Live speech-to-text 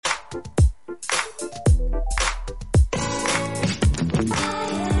The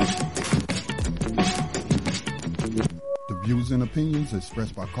views and opinions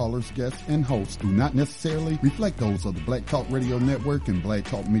expressed by callers, guests, and hosts do not necessarily reflect those of the Black Talk Radio Network and Black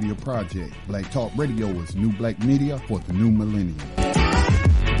Talk Media Project. Black Talk Radio is new black media for the new millennium.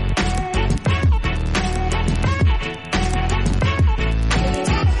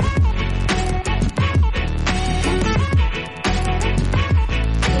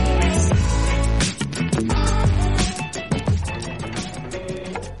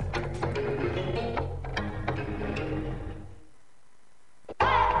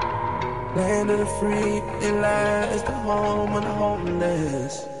 Land of the free, it lies the home of the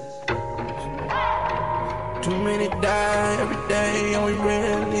homeless. Too many die every day, and we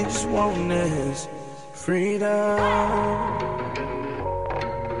really just want this freedom.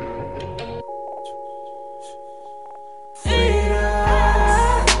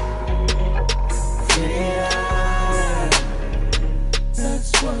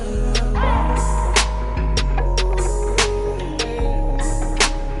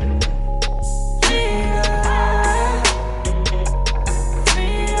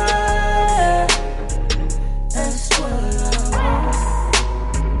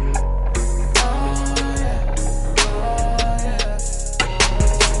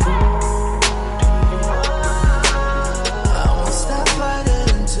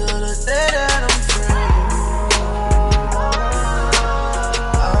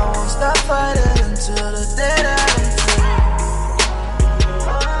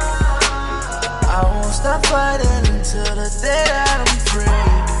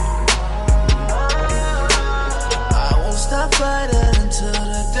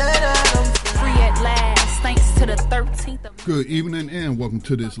 Good evening and welcome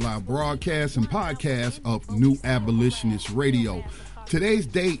to this live broadcast and podcast of New Abolitionist Radio. Today's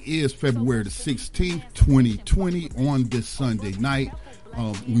date is February the 16th, 2020 on this Sunday night.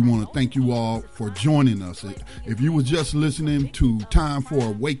 We want to thank you all for joining us. If you were just listening to Time for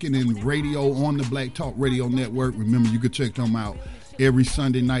Awakening Radio on the Black Talk Radio Network, remember you could check them out every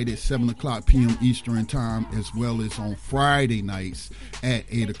Sunday night at 7 o'clock p.m. Eastern Time, as well as on Friday nights at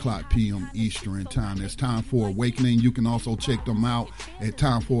 8 o'clock p.m. Eastern Time. That's Time for Awakening. You can also check them out at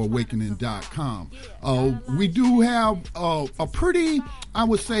timefораwakening.com. We do have a pretty, I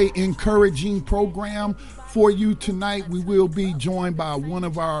would say, encouraging program for you tonight. We will be joined by one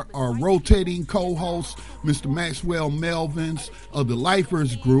of our rotating co-hosts, Mr. Maxwell Melvins of the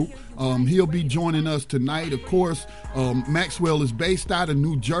Lifers Group. He'll be joining us tonight. Of course, Maxwell is based out of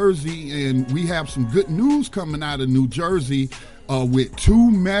New Jersey, and we have some good news coming out of New Jersey with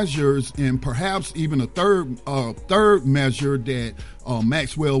two measures and perhaps even a third measure that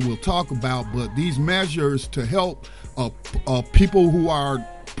Maxwell will talk about. But these measures to help people who are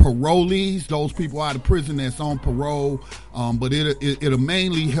parolees, those people out of prison that's on parole, but it'll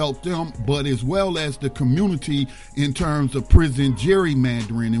mainly help them, but as well as the community in terms of prison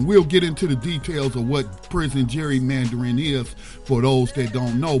gerrymandering. And we'll get into the details of what prison gerrymandering is for those that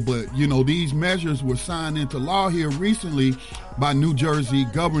don't know. But, you know, these measures were signed into law here recently by New Jersey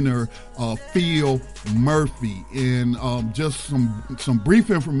Governor Phil Murphy. And just some brief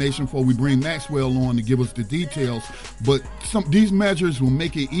information before we bring Maxwell on to give us the details. But these measures will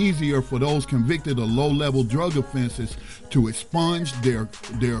make it easier for those convicted of low-level drug offenses to expunge their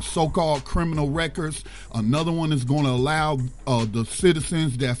so-called criminal records. Another one is going to allow the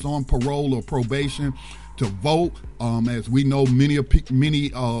citizens that's on parole or probation to vote. As we know, many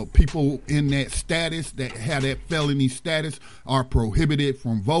people in that status, that have that felony status, are prohibited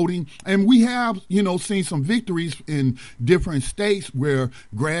from voting. And we have, seen some victories in different states where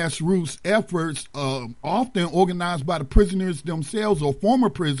grassroots efforts, often organized by the prisoners themselves or former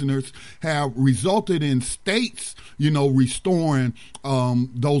prisoners, have resulted in states, restoring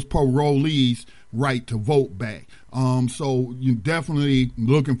those parolees' right to vote back. So you definitely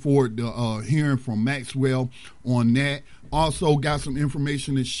looking forward to hearing from Maxwell on that. Also got some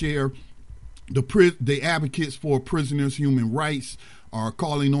information to share. The advocates for prisoners' human rights are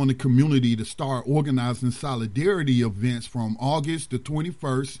calling on the community to start organizing solidarity events from August the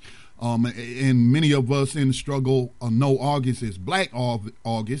 21st. And many of us in the struggle know August is Black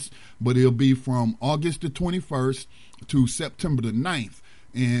August, but it'll be from August the 21st to September the 9th.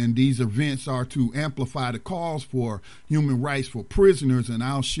 And these events are to amplify the cause for human rights for prisoners. And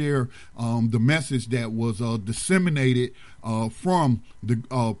I'll share the message that was disseminated from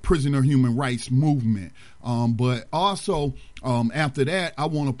the prisoner human rights movement. But also, after that, I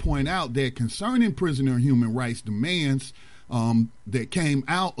want to point out that concerning prisoner human rights demands, that came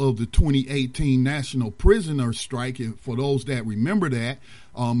out of the 2018 National Prisoner Strike. And for those that remember that,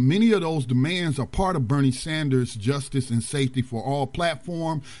 many of those demands are part of Bernie Sanders' Justice and Safety for All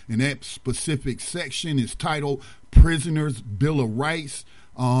platform, and that specific section is titled Prisoners' Bill of Rights.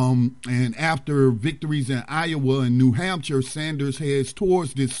 And after victories in Iowa and New Hampshire, Sanders heads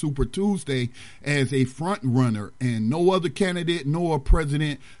towards this Super Tuesday as a front runner, and no other candidate nor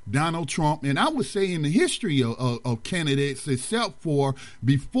President Donald Trump. And I would say in the history of candidates, except for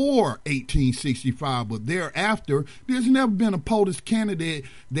before 1865, but thereafter, there's never been a POTUS candidate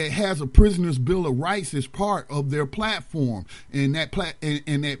that has a prisoner's Bill of Rights as part of their platform. And that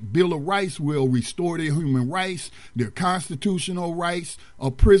that Bill of Rights will restore their human rights, their constitutional rights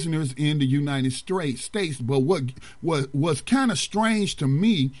of prisoners in the United States. But what was kind of strange to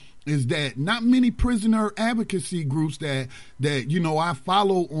me is that not many prisoner advocacy groups that I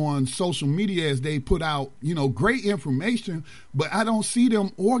follow on social media, as they put out great information, but I don't see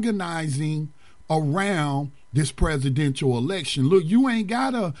them organizing around this presidential election. Look, you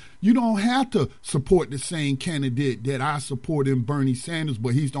don't have to support the same candidate that I support in Bernie Sanders,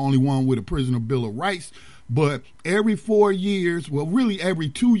 but he's the only one with a prisoner Bill of Rights. But every 4 years, well, really every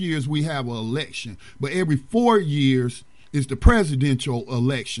 2 years, we have an election. But every 4 years is the presidential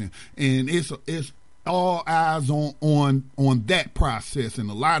election, and it's all eyes on that process, and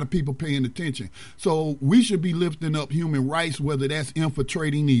a lot of people paying attention. So we should be lifting up human rights, whether that's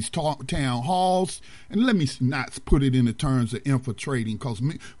infiltrating these town halls. And let me not put it in the terms of infiltrating, because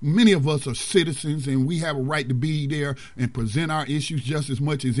many of us are citizens, and we have a right to be there and present our issues just as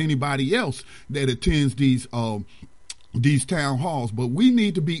much as anybody else that attends these town halls. But we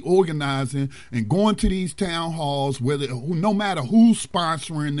need to be organizing and going to these town halls, no matter who's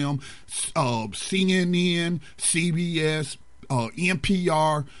sponsoring them, CNN, CBS,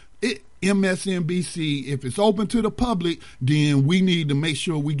 NPR, MSNBC. If it's open to the public, then we need to make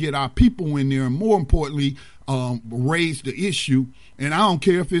sure we get our people in there, and more importantly, raise the issue. And I don't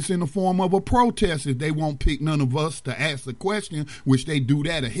care if it's in the form of a protest, if they won't pick none of us to ask the question, which they do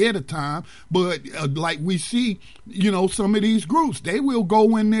that ahead of time. But like we see, some of these groups, they will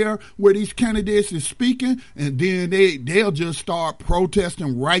go in there where these candidates is speaking, and then they'll just start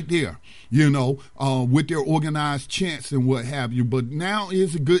protesting right there, with their organized chants and what have you. But now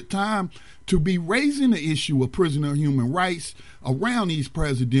is a good time to be raising the issue of prisoner human rights around these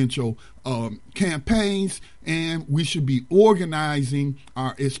presidential campaigns, and we should be organizing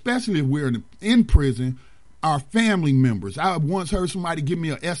especially if we're in prison, our family members. I once heard somebody give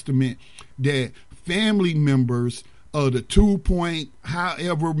me an estimate that family members of the 2 point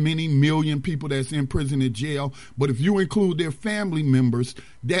however many million people that's in prison and jail, but if you include their family members,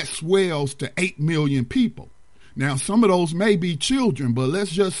 that swells to 8 million people. Now, some of those may be children, but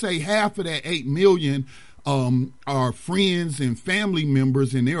let's just say half of that 8 million are friends and family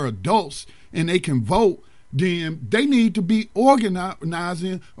members, and they're adults and they can vote. Then they need to be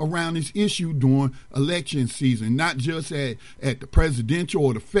organizing around this issue during election season, not just at the presidential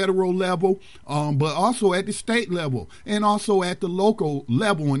or the federal level, but also at the state level and also at the local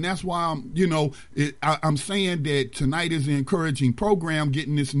level. And that's why I'm saying that tonight is an encouraging program,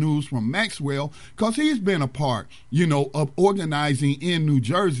 getting this news from Maxwell, because he's been a part, of organizing in New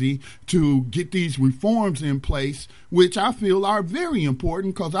Jersey to get these reforms in place, which I feel are very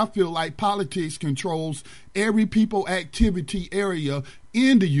important, because I feel like politics controls every people activity area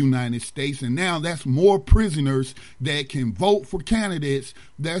in the United States, and now that's more prisoners that can vote for candidates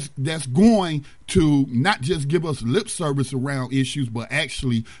that's going to not just give us lip service around issues, but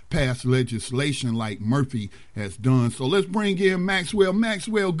actually pass legislation like Murphy has done. So let's bring in Maxwell.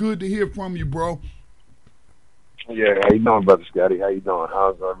 Maxwell, good to hear from you, bro. Yeah, how you doing, Brother Scotty? How you doing?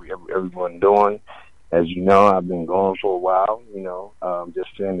 How's everyone doing? As you know, I've been gone for a while, just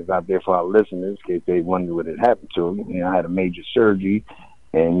saying it's out there for our listeners in case they wonder what had happened to me. I had a major surgery,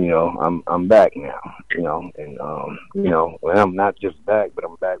 and, I'm back now, and, I'm not just back, but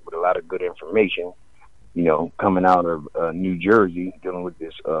I'm back with a lot of good information, coming out of New Jersey, dealing with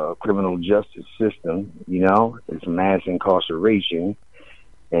this criminal justice system, it's mass incarceration,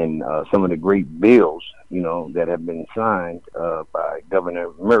 and some of the great bills, that have been signed by Governor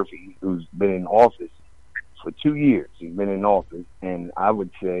Murphy, who's been in office for 2 years. He's been in office, and I would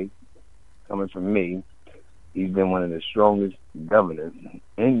say, coming from me, he's been one of the strongest governors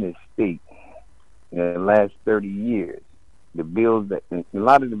in this state in the last 30 years. A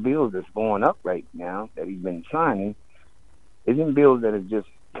lot of the bills that's going up right now that he's been signing isn't bills that have just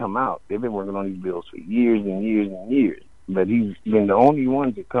come out. They've been working on these bills for years and years and years, but he's been the only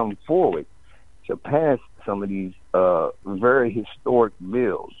one to come forward to pass some of these very historic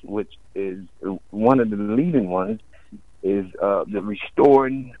bills, which is one of the leading ones is the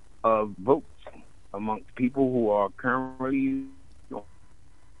restoring of votes amongst people who are currently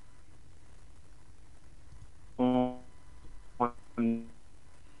on.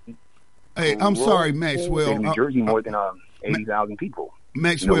 Hey, I'm sorry, Maxwell. In New Jersey, more than 80,000 people.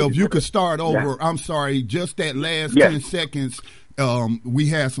 Maxwell, if you could start over. Yeah. I'm sorry, just that last 10 seconds. We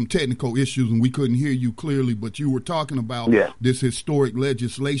had some technical issues and we couldn't hear you clearly, but you were talking about this historic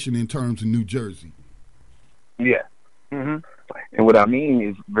legislation in terms of New Jersey. Yeah. Mm-hmm. And what I mean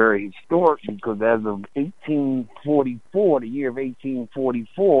is very historic because as of 1844, the year of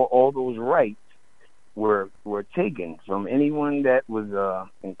 1844, all those rights were taken from anyone that was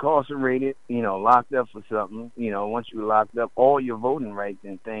incarcerated, locked up for something. Once you were locked up, all your voting rights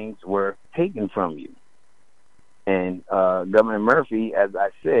and things were taken from you. And Governor Murphy, as I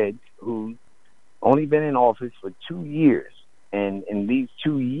said, who's only been in office for 2 years, and in these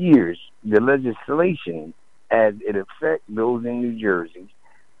 2 years, the legislation, as it affects those in New Jersey,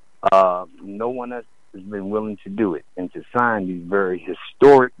 no one else has been willing to do it and to sign these very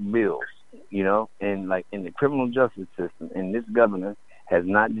historic bills, and like in the criminal justice system. And this governor has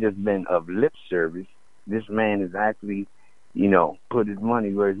not just been of lip service. This man has actually, put his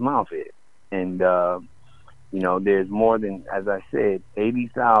money where his mouth is. And, there's more than, as I said,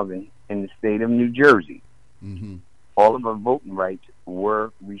 80,000 in the state of New Jersey. Mm-hmm. All of our voting rights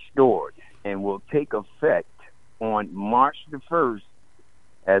were restored and will take effect on March the 1st.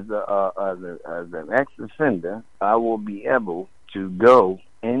 As an ex-offender, I will be able to go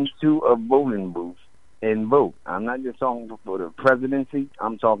into a voting booth and vote. I'm not just talking for the presidency.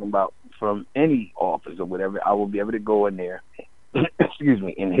 I'm talking about from any office or whatever. I will be able to go in there, and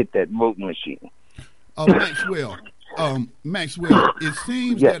hit that voting machine. Maxwell, it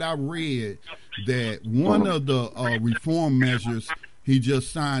seems that I read that one of the reform measures he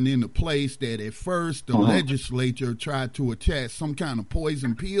just signed into place, that at first the legislature tried to attach some kind of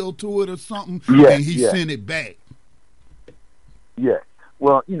poison pill to it or something, and he sent it back. Yes.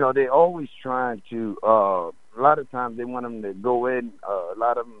 Well, they're always trying to, a lot of times they want them to go in, a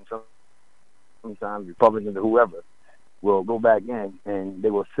lot of them, sometimes Republicans or whoever, will go back in and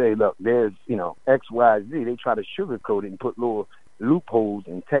they will say, look, there's, X, Y, Z. They try to sugarcoat it and put little loopholes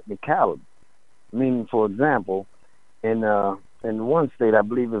and technicalities. Meaning, for example, in one state, I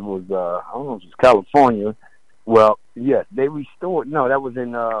believe it was, I don't know if it was California. Well, yes, they restored. No, that was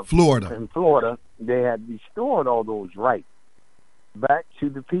in Florida. In Florida, they had restored all those rights back to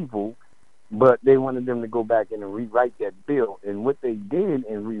the people, but they wanted them to go back in and rewrite that bill. And what they did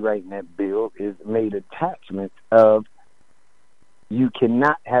in rewriting that bill is made attachments of you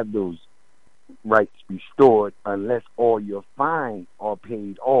cannot have those rights restored unless all your fines are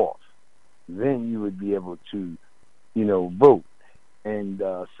paid off. Then you would be able to, vote. And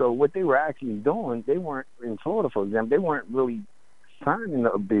so what they were actually doing, they weren't, in Florida, for example, they weren't really signing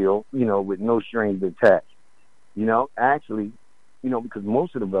a bill, with no strings attached. Actually, because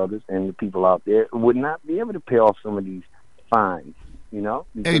most of the brothers and the people out there would not be able to pay off some of these fines, because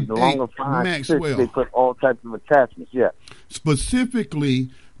the longer fines, they put all types of attachments, Specifically,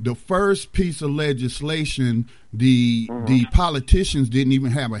 the first piece of legislation, the politicians didn't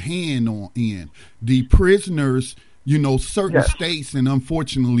even have a hand in. The prisoners, certain states, and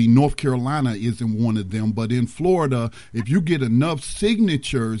unfortunately North Carolina isn't one of them, but in Florida, if you get enough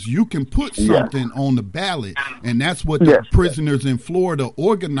signatures, you can put something on the ballot. And that's what the prisoners in Florida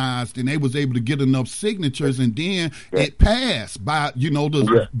organized, and they was able to get enough signatures, and then it passed by,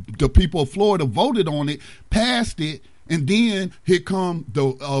 the people of Florida voted on it, passed it. And then here come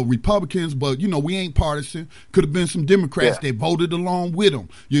the Republicans, but, we ain't partisan. Could have been some Democrats that voted along with them,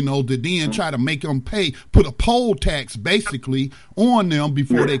 to then try to make them put a poll tax basically on them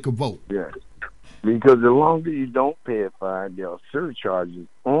before they could vote. Yeah, because the longer you don't pay a fine, there are surcharges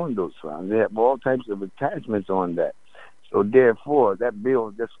on those fines. They have all types of attachments on that. So therefore, that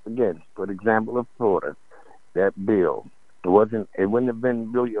bill, just again, for the example of Florida, that bill, it wouldn't have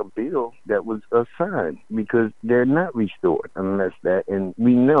been really a bill that was assigned because they're not restored unless that, and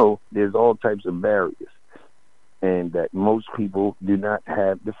we know there's all types of barriers and that most people do not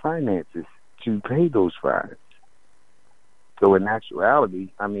have the finances to pay those fines. So in actuality,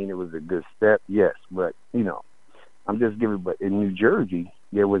 it was a good step, yes, but, I'm just giving, but in New Jersey,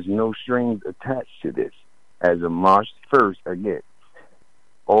 there was no strings attached to this. As of March 1st, again,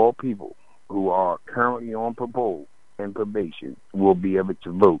 all people who are currently on parole and probation will be able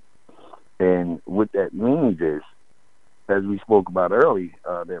to vote. And what that means is, as we spoke about earlier,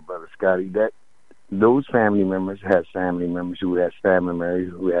 there, Brother Scotty, that those family members have family members who has family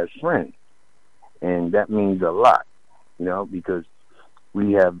members who has friends. And that means a lot, because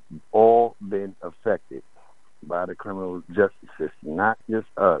we have all been affected by the criminal justice system, not just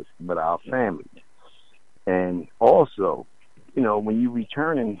us, but our families. And also, when you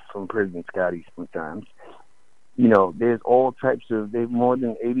returning from prison, Scotty, sometimes, there's all types of, there's more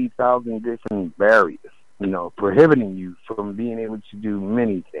than 80,000 different barriers, prohibiting you from being able to do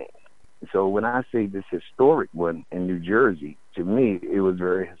many things. So when I say this historic one in New Jersey, to me, it was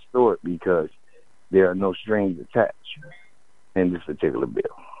very historic because there are no strings attached in this particular bill.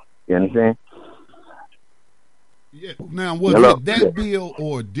 You understand? Yeah. Now, was it that bill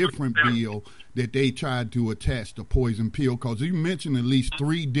or a different bill that they tried to attach the poison pill? Because you mentioned at least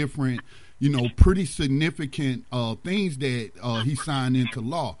 3 different, pretty significant things that he signed into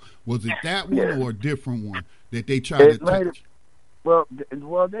law. Was it that one or a different one that they tried to attach? Well,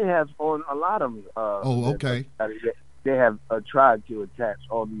 they have on a lot of them. Okay. They have tried to attach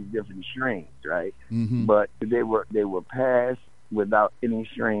all these different strings, right? Mm-hmm. But they were passed without any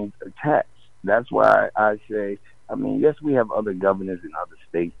strings attached. That's why I say, yes, we have other governors in other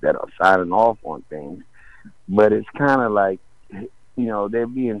states that are signing off on things, but it's kind of like, they're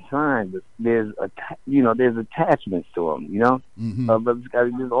being signed, but there's attachments to them,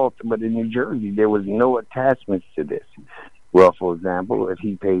 Mm-hmm. But in New Jersey, there was no attachments to this. Well, for example, if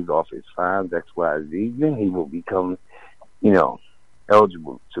he pays off his fines, X, Y, Z, then he will become,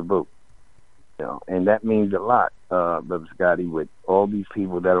 eligible to vote. And that means a lot, Brother Scotty, with all these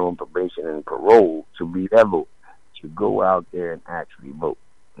people that are on probation and parole to be able to go out there and actually vote.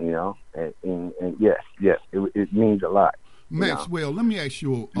 And yes, it means a lot. Maxwell, let me ask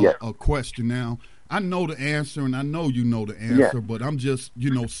you a question now. I know the answer, and I know you know the answer, but I'm just,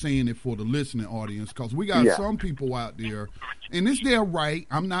 saying it for the listening audience because we got some people out there, and it's their right.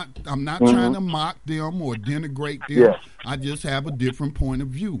 I'm not trying to mock them or denigrate them. Yes. I just have a different point of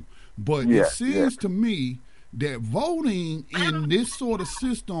view. But it seems to me that voting in this sort of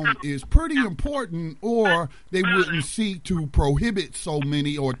system is pretty important, or they wouldn't seek to prohibit so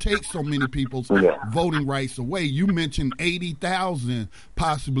many or take so many people's voting rights away. You mentioned 80,000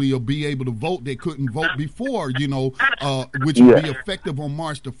 possibly will be able to vote. They couldn't vote before, which will be effective on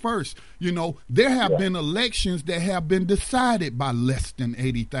March the 1st. There have been elections that have been decided by less than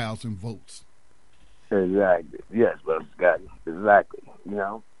 80,000 votes. Exactly. Yes, Brother Scotty. Exactly.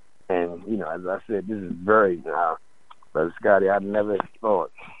 And, as I said, this is very, Brother Scotty, I never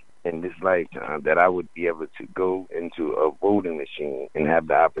thought in this lifetime that I would be able to go into a voting machine and have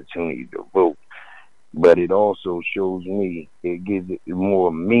the opportunity to vote. But it also shows me, it gives it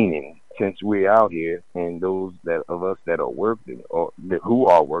more meaning since we're out here and those of us that are working or who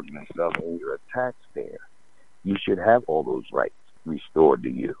are working and stuff, and you're a taxpayer, you should have all those rights restored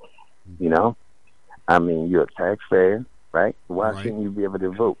to you. You're a taxpayer. Right? Why shouldn't you be able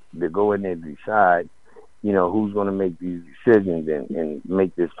to vote, to go in there and decide, who's going to make these decisions and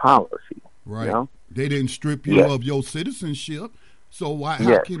make this policy? Right. They didn't strip you of your citizenship, so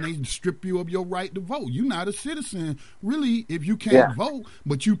how can they strip you of your right to vote? You're not a citizen, really, if you can't vote,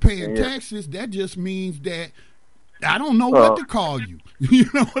 but you paying taxes. That just means that I don't know what to call you. You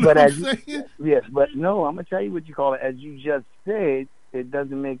know what I'm saying? Yes, but no, I'm going to tell you what you call it. As you just said, it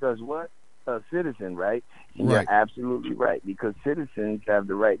doesn't make us what? A citizen, right? Right. You're absolutely right, because citizens have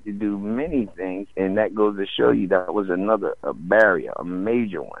the right to do many things, and that goes to show you that was a barrier, a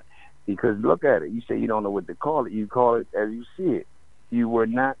major one. Because look at it, you say you don't know what to call it, you call it as you see it. You were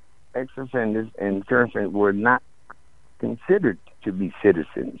not ex-offenders, and current were not considered to be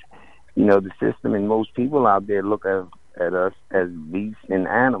citizens. The system and most people out there look at us as beasts and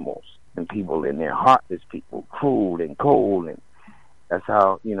animals, and people in their heartless people, cruel and cold, and that's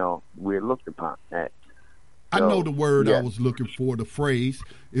how, we're looked upon at. I know the word I was looking for, the phrase.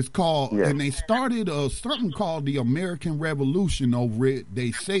 It's called, and they started something called the American Revolution over it.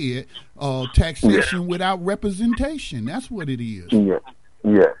 They say it, taxation without representation. That's what it is.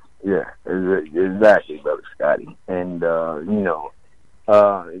 Exactly, Brother Scotty. And, but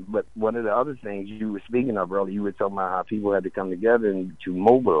one of the other things you were speaking of earlier, you were talking about how people had to come together and to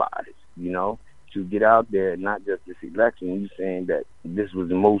mobilize, to get out there, not just this election. You're saying that this was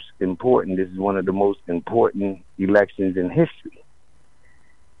the most important. This is one of the most important elections in history.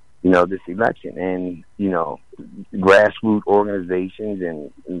 This election, and grassroots organizations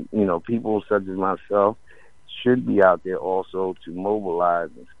and people such as myself should be out there also to mobilize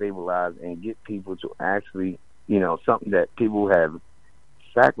and stabilize and get people to actually, something that people have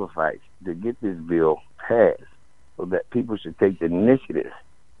sacrificed to get this bill passed, so that people should take the initiative,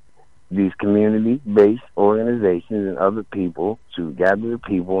 these community-based organizations and other people, to gather the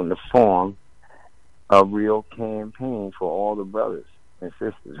people and to form a real campaign for all the brothers and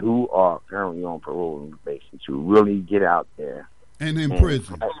sisters who are currently on parole and probation to really get out there. And in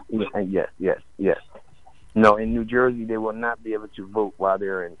prison. Yes. No, in New Jersey, they will not be able to vote while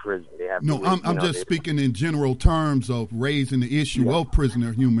they're in prison. They have No, to. I'm just speaking in general terms of raising the issue of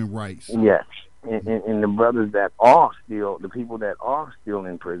prisoner human rights. Yes, and the brothers that are still, the people that are still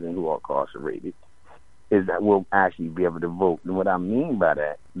in prison who are incarcerated, is that will actually be able to vote. And what I mean by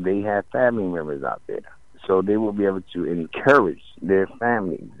that, they have family members out there. So they will be able to encourage their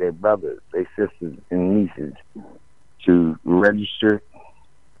families, their brothers, their sisters and nieces to register,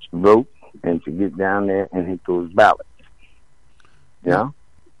 to vote, and to get down there and hit those ballots. Yeah?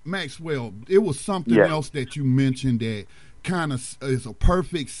 Maxwell, it was something else that you mentioned that kind of is a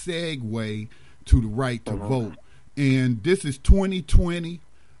perfect segue to the right to vote. And this is 2020.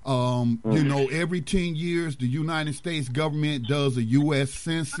 You know, every 10 years, the United States government does a U.S.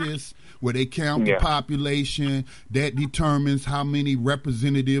 census where they count the population. That determines how many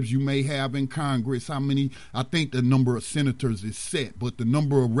representatives you may have in Congress, how many, I think the number of senators is set, but the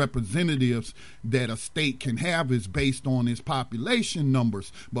number of representatives that a state can have is based on its population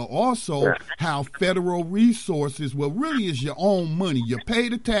numbers, but also how federal resources, well, really is your own money. You pay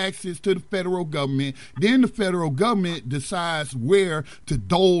the taxes to the federal government, then the federal government decides where to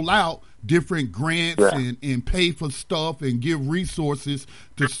dole out different grants and pay for stuff and give resources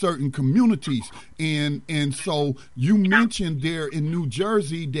to certain communities. And so you mentioned there in New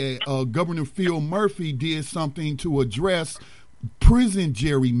Jersey that Governor Phil Murphy did something to address prison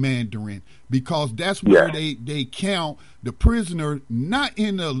gerrymandering, because that's where they count the prisoner not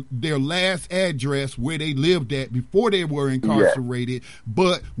in their last address where they lived at before they were incarcerated,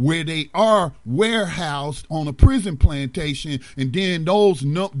 but where they are warehoused on a prison plantation, and then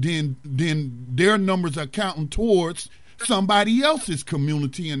then their numbers are counting towards somebody else's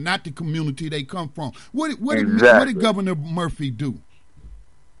community and not the community they come from. What did Governor Murphy do?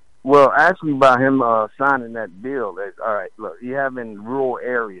 Well, actually, by him signing that bill, all right, look, you have in rural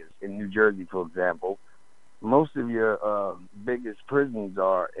areas in New Jersey, for example, most of your biggest prisons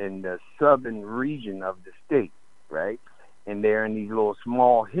are in the southern region of the state, right? And they're in these little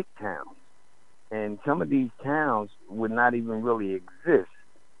small hick towns. And some of these towns would not even really exist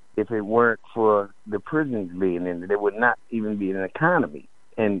if it weren't for the prisons being in there. There would not even be an economy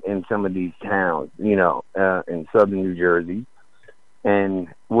in some of these towns, you know, in southern New Jersey. And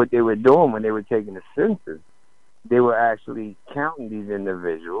what they were doing when they were taking the census, they were actually counting these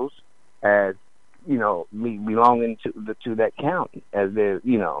individuals as, you know, belonging to that county, as they,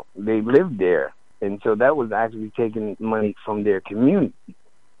 you know, they lived there. And so that was actually taking money from their community.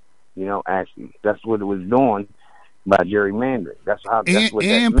 You know, actually, that's what it was doing by gerrymandering. That's what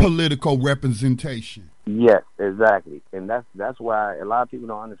that political representation. Yes, exactly. And that's why a lot of people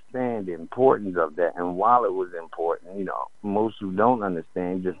don't understand the importance of that. And while it was important, you know, most who don't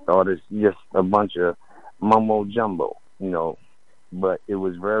understand just thought it's just a bunch of mumbo jumbo, you know. But it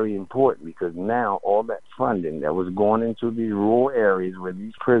was very important, because now all that funding that was going into these rural areas where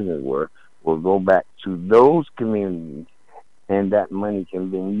these prisons were will go back to those communities, and that money can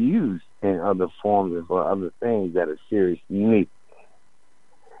be used in other forms and for other things that are seriously needed.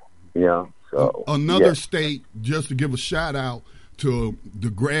 You know. So, another state, just to give a shout out to the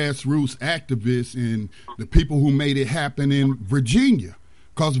grassroots activists and the people who made it happen in Virginia,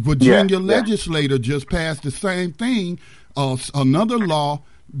 because Virginia legislator just passed the same thing, another law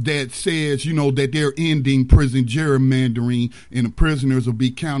that says, you know, that they're ending prison gerrymandering, and the prisoners will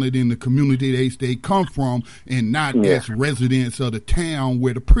be counted in the community they come from and not as residents of the town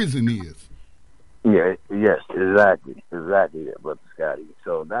where the prison is. Yeah, yes, exactly that, Brother Scotty.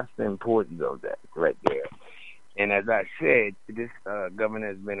 So that's the importance of that right there. And as I said, this governor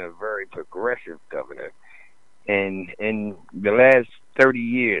has been a very progressive governor. And in the last 30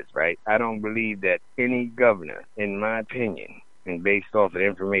 years, right, I don't believe that any governor, in my opinion, and based off of the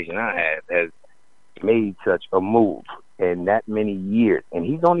information I have, has made such a move in that many years. And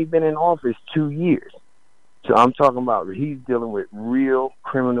he's only been in office 2 years. So I'm talking about he's dealing with real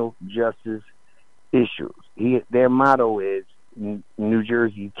criminal justice issues. Their motto is New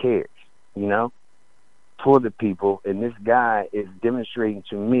Jersey cares, you know, for the people. And this guy is demonstrating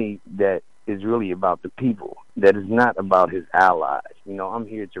to me that it's really about the people, that is not about his allies. You know, I'm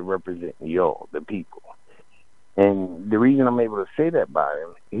here to represent y'all, the people. And the reason I'm able to say that by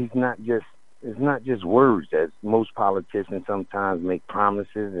him, it's not just words, as most politicians sometimes make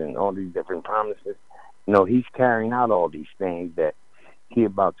promises and all these different promises. No, he's carrying out all these things that he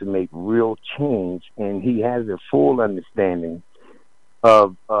about to make real change, and he has a full understanding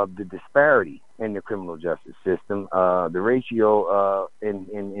of the disparity in the criminal justice system. The ratio in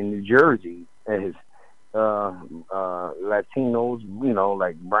New Jersey is Latinos, you know,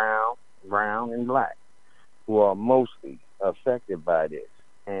 like brown and black, who are mostly affected by this.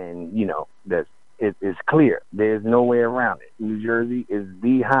 And, you know, that's it's clear. There's no way around it. New Jersey is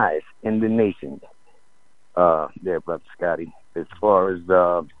the highest in the nation. There, Brother Scotty, as far as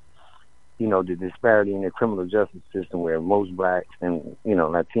the disparity in the criminal justice system, where most blacks and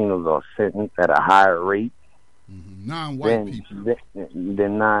Latinos are sentenced at a higher rate non-white people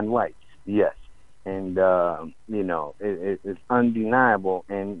than non-whites. Yes, and it's undeniable,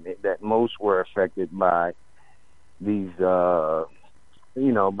 and that most were affected by these, by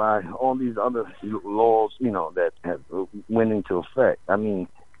all these other laws, that have went into effect. I mean,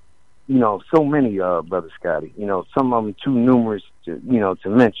 so many, Brother Scotty. Some of them too numerous to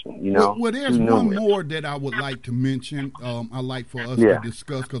mention. Well, there's one more that I would like to mention. I'd like for us to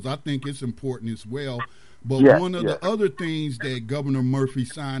discuss because I think it's important as well. But one of the other things that Governor Murphy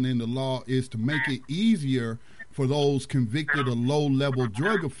signed into law is to make it easier for those convicted of low-level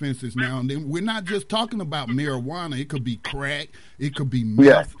drug offenses. Now, and then we're not just talking about marijuana. It could be crack. It could be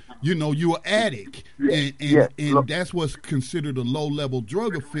meth. You're an addict. And that's what's considered a low-level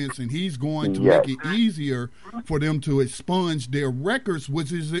drug offense, and he's going to make it easier for them to expunge their records,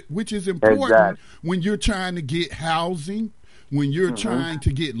 which is important when you're trying to get housing, when you're trying to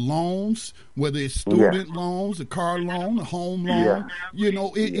get loans, whether it's student loans, a car loan, a home loan,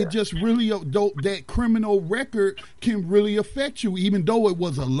 it just really, that criminal record can really affect you, even though it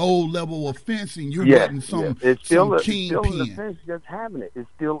was a low-level offense and you're getting some kingpin. It's still an offense just having it. It's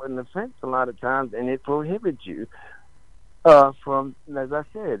still an offense a lot of times, and it prohibits you from, as I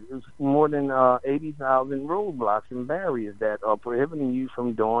said, it's more than 80,000 roadblocks and barriers that are prohibiting you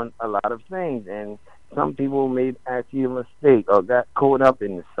from doing a lot of things. And some people made actually a mistake or got caught up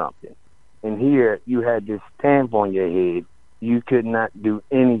into something. And here you had this stamp on your head. You could not do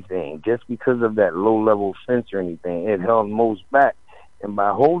anything just because of that low-level offense or anything. It held most back. And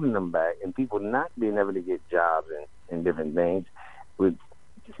by holding them back and people not being able to get jobs and different things would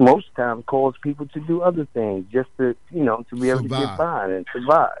most times cause people to do other things just to be able to get by and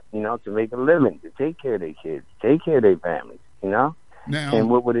survive, to make a living, to take care of their kids, take care of their families, Now, and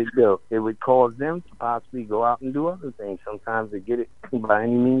what would it do? It would cause them to possibly go out and do other things, sometimes to get it by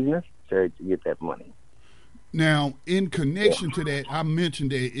any means necessary to get that money. Now, in connection to that, I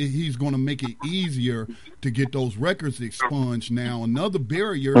mentioned that he's going to make it easier to get those records expunged. Now, another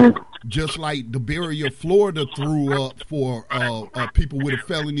barrier, just like the barrier Florida threw up for people with a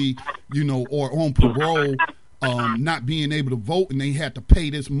felony, or on parole, not being able to vote, and they had to pay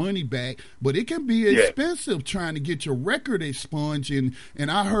this money back. But it can be expensive trying to get your record expunged.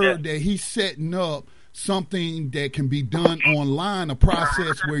 And I heard that he's setting up something that can be done online, a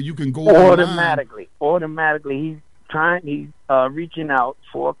process where you can go automatically. He's reaching out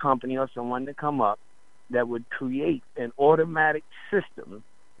for a company or someone to come up that would create an automatic system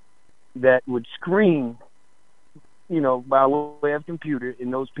that would screen, by way of computer,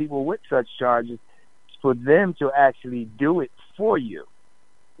 and those people with such charges, for them to actually do it for you.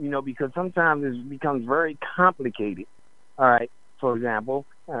 Because sometimes it becomes very complicated. All right. For example,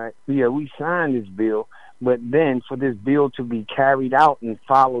 we signed this bill, but then for this bill to be carried out and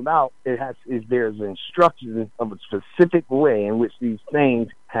followed out, there's instructions of a specific way in which these things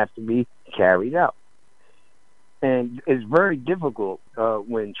have to be carried out. And it's very difficult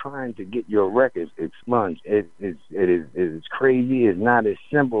when trying to get your records expunged. It is crazy. It's not as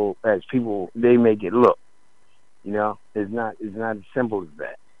simple as they make it look. It's not as simple as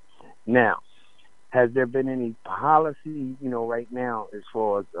that. Now, has there been any policy, right now, as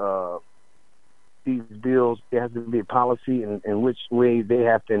far as these bills? There has to be a policy in which way they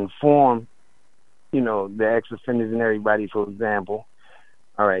have to inform, the ex-offenders and everybody, for example.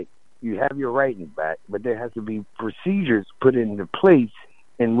 All right, you have your writings back, but there has to be procedures put into place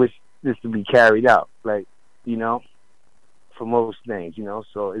in which this to be carried out, like, for most things,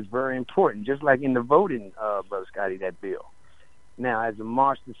 So it's very important, just like in the voting, Brother Scotty, that bill. Now, as of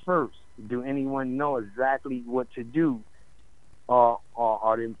March the 1st, do anyone know exactly what to do, or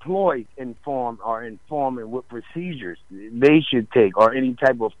are the employees informed or informing what procedures they should take, or any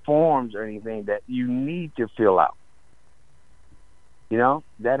type of forms or anything that you need to fill out?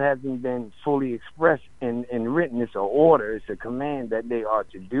 That hasn't been fully expressed and written. It's an order, it's a command that they are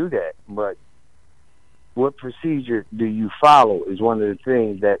to do that. But what procedure do you follow is one of the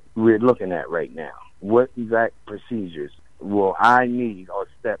things that we're looking at right now. What exact procedures will I need, or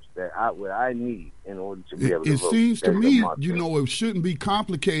steps that I need in order to be able to vote? It seems to me, it shouldn't be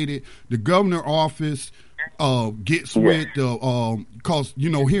complicated. The governor office gets with because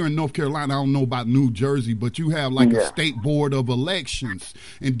here in North Carolina, I don't know about New Jersey, but you have like a state board of elections,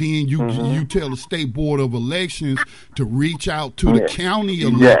 and then you tell the state board of elections to reach out to the county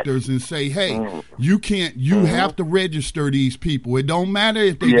electors and say, hey, you can't, you have to register these people. It don't matter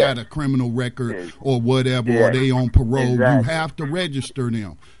if they got a criminal record or whatever, or they on parole. You have to register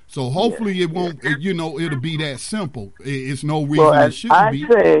them. So hopefully it won't, it'll be that simple. It's no reason it shouldn't be. I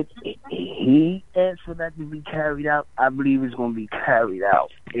said he asked for that to be carried out. I believe it's going to be carried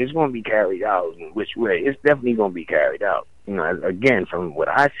out. It's going to be carried out in which way? It's definitely going to be carried out. Again, from what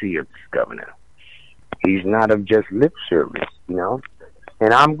I see of this governor, he's not of just lip service,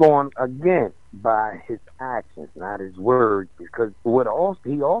 And I'm going, again, by his actions, not his words, because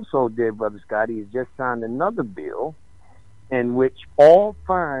he also did, Brother Scotty, is just signed another bill in which all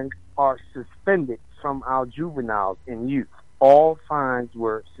fines are suspended from our juveniles and youth. All fines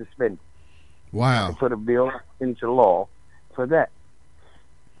were suspended. Wow. To put a bill into law for that.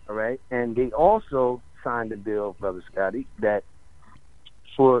 All right? And they also signed a bill, Brother Scotty, that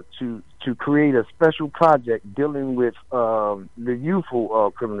to create a special project dealing with the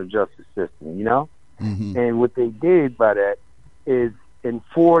youthful criminal justice system, Mm-hmm. And what they did by that is in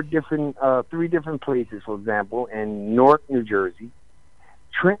three different places, for example, in Newark, New Jersey,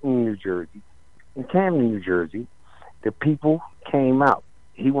 Trenton, New Jersey, and Camden, New Jersey, the people came out.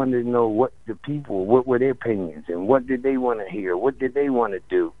 He wanted to know what were their opinions, and what did they want to hear, what did they want to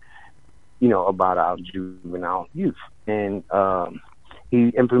do, about our juvenile youth. And he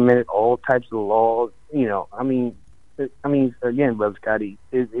implemented all types of laws, again, Brother Scotty,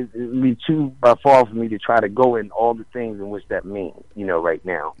 it would be too far for me to try to go in all the things in which that means, right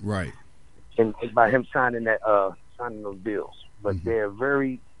now. Right. And by him signing those bills. But they're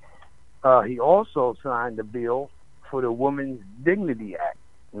very, he also signed the bill for the Women's Dignity Act,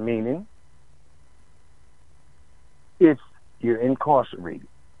 meaning if you're incarcerated,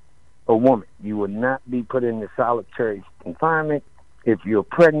 a woman, you will not be put into solitary confinement. If you're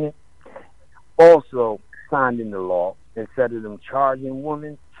pregnant, also signed into law, instead of them charging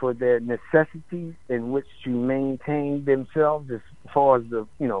women for their necessities in which to maintain themselves as far as the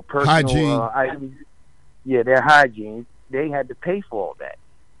personal items, their hygiene, they had to pay for all that,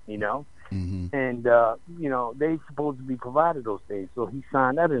 Mm-hmm. and they supposed to be provided those things. So he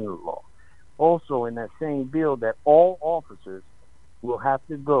signed that into law. Also, in that same bill, that all officers will have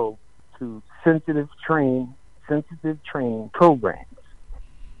to go to sensitive training programs.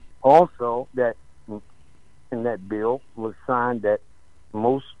 Also, that in that bill was signed that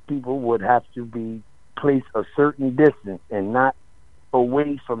most people would have to be placed a certain distance and not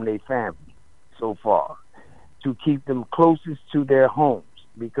away from their family so far, to keep them closest to their homes,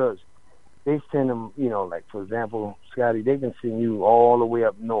 because they send them, like, for example, Scotty, they can send you all the way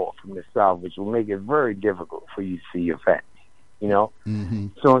up north from the south, which will make it very difficult for you to see your family, Mm-hmm.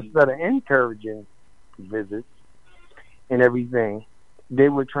 So instead of encouraging visits and everything, they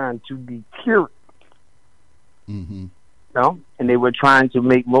were trying to deter it. Mm-hmm. And they were trying to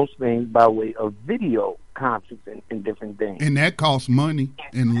make most things by way of video conferencing and different things. And that costs money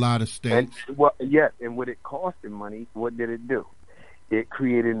in a lot of states. And what it costed money, what did it do? It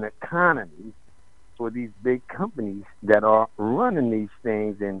created an economy for these big companies that are running these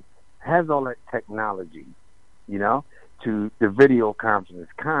things and has all that technology, to the video conferences,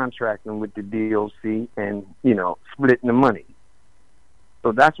 contracting with the DOC and, splitting the money.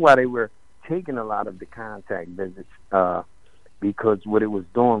 So that's why they were taking a lot of the contact visits, because what it was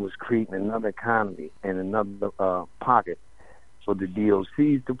doing was creating another economy and another pocket for the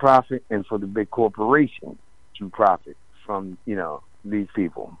DOCs to profit and for the big corporations to profit from, these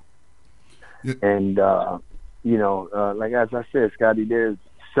people. Yeah. And, like as I said, Scotty, there's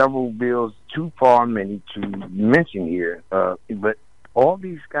several bills, too far many to mention here, but all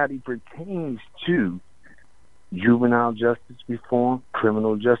these, Scotty, pertains to juvenile justice reform,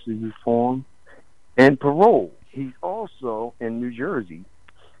 criminal justice reform, and parole. He's also in New Jersey.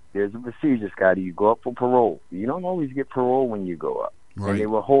 There's a procedure, Scotty. You go up for parole. You don't always get parole when you go up. Right. And they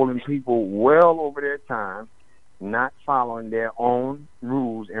were holding people well over their time, not following their own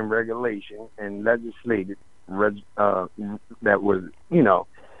rules and regulations and legislated that was,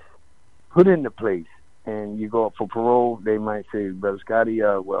 put into place. And you go up for parole, they might say, Brother Scotty,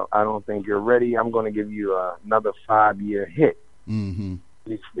 well, I don't think you're ready. I'm going to give you another 5-year hit. Mm-hmm.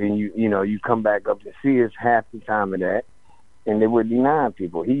 And you come back up to see us half the time of that, and they were denying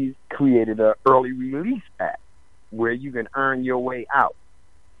people. He created an early release act where you can earn your way out.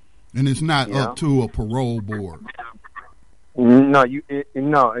 And it's not up to a parole board. No, you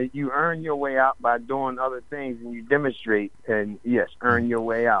earn your way out by doing other things, and you demonstrate, and yes, earn your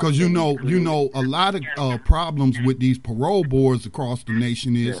way out. Because you know, a lot of problems with these parole boards across the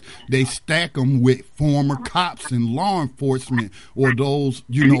nation is they stack them with former cops and law enforcement, or those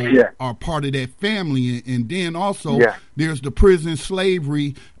are part of that family, and then also there's the prison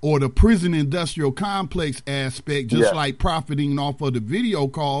slavery or the prison industrial complex aspect, just like profiting off of the video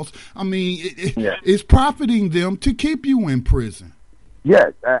calls. I mean, it's profiting them to keep you in prison.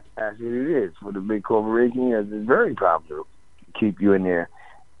 Yes, actually it is. For the big corporation, yes, it's very profitable to keep you in there.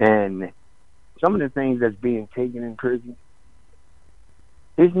 And some of the things that's being taken in prison,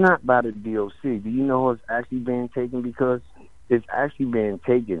 it's not by the DOC. Do you know what's actually being taken? Because it's actually being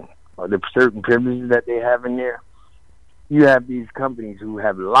taken, the certain privileges that they have in there. You have these companies who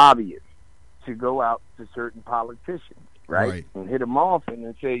have lobbyists to go out to certain politicians, right? And hit them off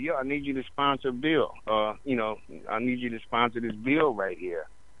and say, yo, I need you to sponsor a bill. I need you to sponsor this bill right here.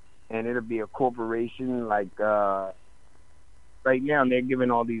 And it'll be a corporation like, right now they're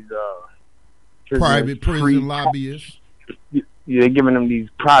giving all these private prison lobbyists. They're giving them these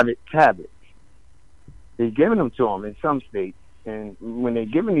private tablets. They're giving them to them in some states. And when they're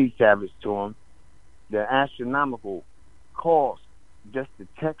giving these tablets to them, the astronomical cost just to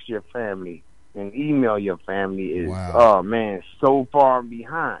text your family and email your family is, oh man, so far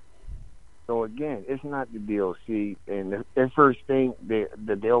behind. So again, it's not the DOC, and their first thing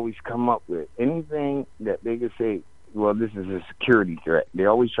that they always come up with, anything that they could say, well, this is a security threat. They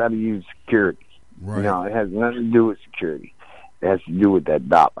always try to use security. Right. It has nothing to do with security. It has to do with that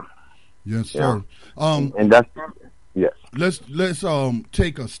dollar. Yes, sir. And that's Let's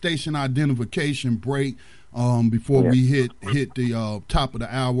take a station identification break. Before we hit the top of the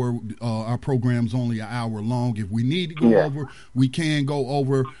hour. Our program's only an hour long. If we need to go over, we can go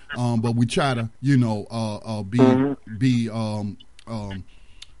over, but we try to, be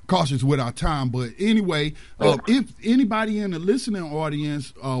cautious with our time. But anyway, if anybody in the listening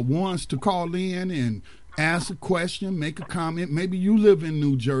audience wants to call in and ask a question, make a comment. Maybe you live in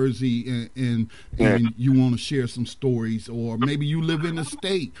New Jersey and you want to share some stories, or maybe you live in the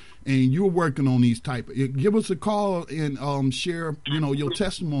state and you're working on these give us a call and share, your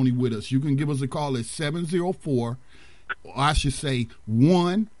testimony with us. You can give us a call at 704, I should say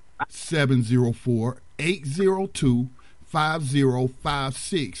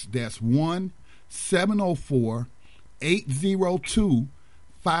 1-704-802-5056. That's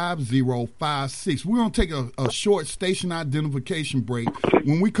 1-704-802-5056. We're going to take a short station identification break.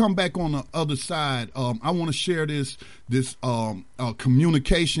 When we come back on the other side, I want to share this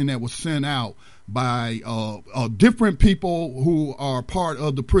communication that was sent out by different people who are part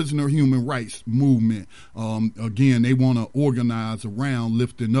of the prisoner human rights movement. Again, they want to organize around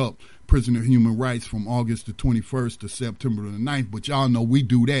lifting up prisoner human rights from August the 21st to September the 9th. But y'all know we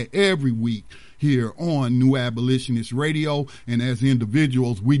do that every week here on New Abolitionist Radio, and as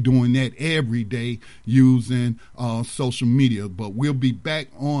individuals, we doing that every day using social media. But we'll be back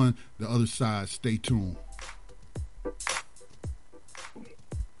on the other side. Stay tuned.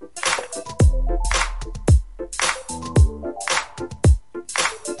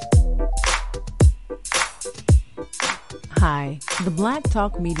 Hi, the Black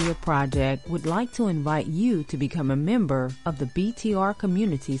Talk Media Project would like to invite you to become a member of the BTR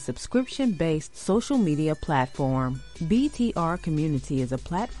Community subscription-based social media platform. BTR Community is a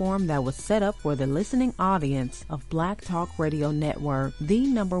platform that was set up for the listening audience of Black Talk Radio Network, the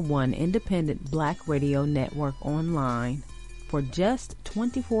 #1 independent Black radio network online. For just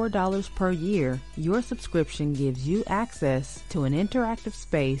 $24 per year, your subscription gives you access to an interactive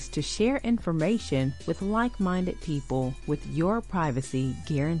space to share information with like-minded people with your privacy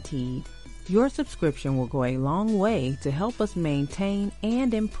guaranteed. Your subscription will go a long way to help us maintain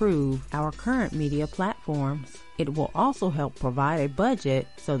and improve our current media platforms. It will also help provide a budget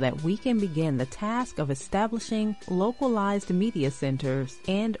so that we can begin the task of establishing localized media centers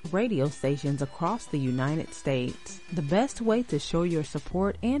and radio stations across the United States. The best way to show your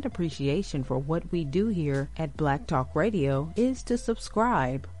support and appreciation for what we do here at Black Talk Radio is to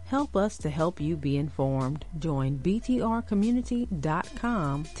subscribe. Help us to help you be informed. Join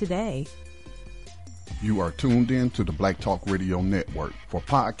BTRcommunity.com today. You are tuned in to the Black Talk Radio Network. For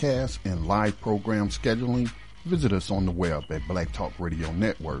podcasts and live program scheduling, visit us on the web at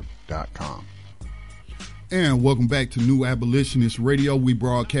blacktalkradionetwork.com. And welcome back to New Abolitionist Radio. We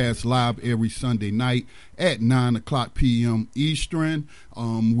broadcast live every Sunday night at 9 o'clock p.m. Eastern.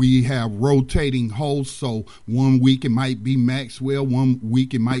 We have rotating hosts, so one week it might be Maxwell, one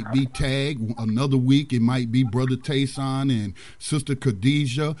week it might be Tag, another week it might be Brother Tayson and Sister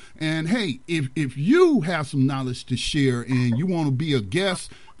Khadijah. And hey, if you have some knowledge to share and you want to be a guest,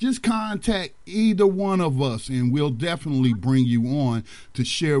 just contact either one of us, and we'll definitely bring you on to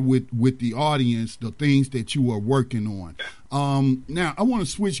share with the audience the things that you are working on. Now, I want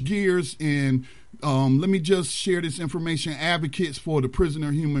to switch gears, and let me just share this information. Advocates for the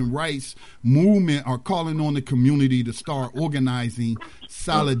prisoner human rights movement are calling on the community to start organizing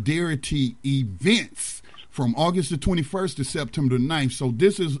solidarity events from August the 21st to September the 9th. So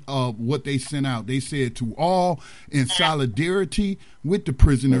this is what they sent out. They said, to all in solidarity with the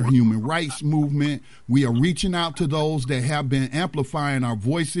prisoner human rights movement, we are reaching out to those that have been amplifying our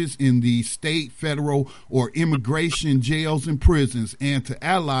voices in the state, federal, or immigration jails and prisons, and to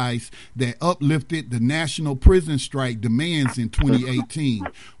allies that uplifted the national prison strike demands in 2018.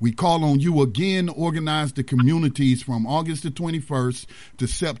 We call on you again to organize the communities from August the 21st to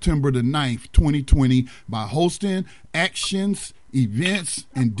September the 9th, 2020, by hosting actions, events,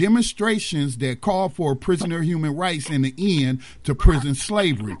 and demonstrations that call for prisoner human rights and the end to prison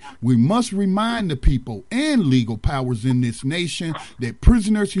slavery. We must remind the people and legal powers in this nation that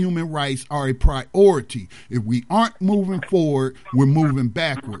prisoners' human rights are a priority. If we aren't moving forward, we're moving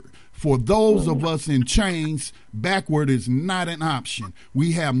backward. For those of us in chains, backward is not an option.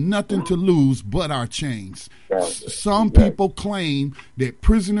 We have nothing to lose but our chains. Some people claim that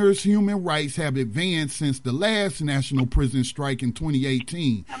prisoners' human rights have advanced since the last national prison strike in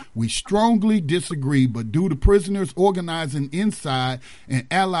 2018. We strongly disagree, but due to prisoners organizing inside and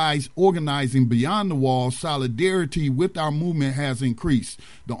allies organizing beyond the walls, solidarity with our movement has increased.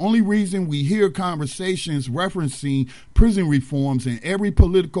 The only reason we hear conversations referencing prison reforms in every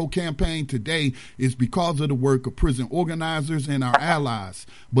political campaign today is because of the work of prison organizers and our allies.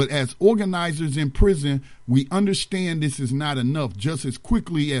 But as organizers in prison, we understand this is not enough. Just as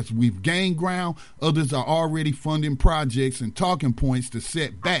quickly as we've gained ground, others are already funding projects and talking points to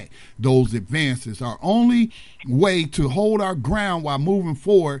set back those advances. Our only way to hold our ground while moving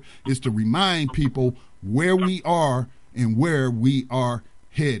forward is to remind people where we are and where we are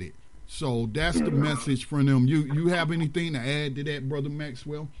headed. So that's the message from them. You have anything to add to that, Brother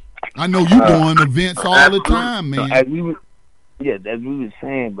Maxwell? I know you're doing events all the time, man. As we were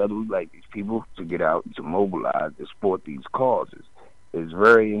saying, brother, we like these people to get out, to mobilize, to support these causes. It's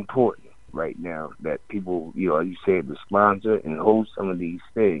very important right now that people, as you said, to sponsor and host some of these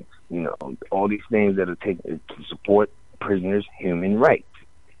things. All these things that are taken to support prisoners' human rights.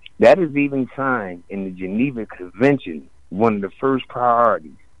 That is even signed in the Geneva Convention. One of the first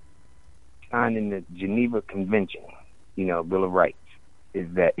priorities signed in the Geneva Convention, Bill of Rights, is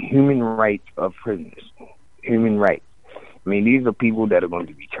that human rights of prisoners. Human rights. I mean, these are people that are going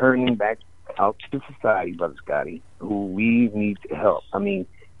to be turning back out to society, Brother Scotty, who we need to help. I mean,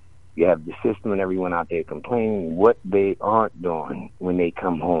 you have the system and everyone out there complaining what they aren't doing when they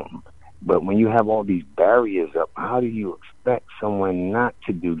come home. But when you have all these barriers up, how do you expect someone not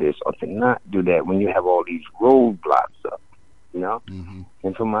to do this or to not do that when you have all these roadblocks up? Mm-hmm.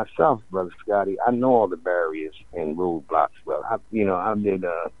 And for myself, Brother Scotty, I know all the barriers and roadblocks well. I did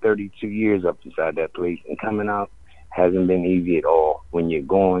 32 years up inside that place, and coming out hasn't been easy at all. When you're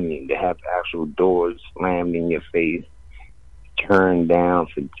going, you have actual doors slammed in your face, turned down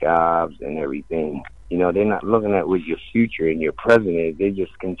for jobs and everything. They're not looking at what your future and your present is. They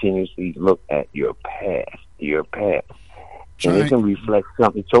just continuously look at your past. And it can reflect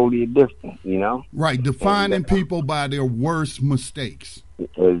something totally different, Right, defining people by their worst mistakes.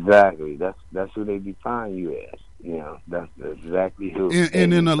 Exactly. That's who they define you as. That's exactly who.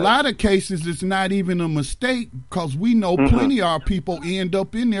 And in a lot of cases, it's not even a mistake, because we know plenty of our people end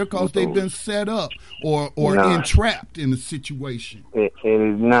up in there because they've been set up or entrapped in a situation. It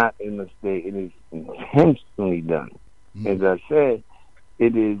is not a mistake. It is intentionally done. As I said,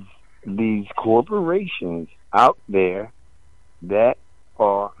 it is these corporations out there that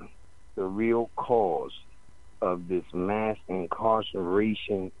are the real cause of this mass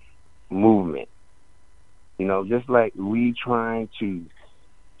incarceration movement. Just like we trying to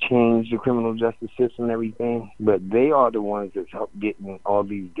change the criminal justice system and everything, but they are the ones that's help getting all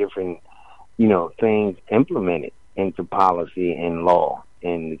these different, things implemented into policy and law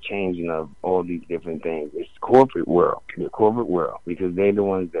and the changing of all these different things. It's the corporate world, because they're the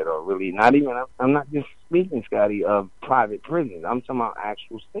ones that are really not even, I'm not just speaking, Scotty, of private prisons. I'm talking about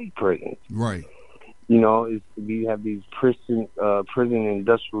actual state prisons. Right. We have these prison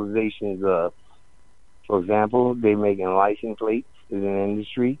industrializations For example, they making license plates is an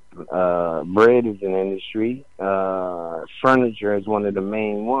industry. Bread is an industry. Furniture is one of the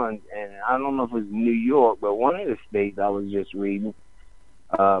main ones. And I don't know if it's New York, but one of the states I was just reading,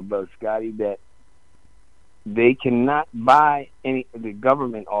 but Scotty, that they cannot buy the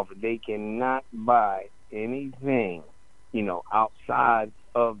government offered, they cannot buy anything, outside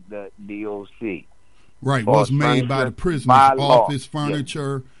of the DOC. Right, what's made by the prisoners, office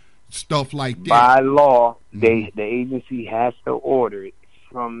furniture, stuff like that. By law, the agency has to order it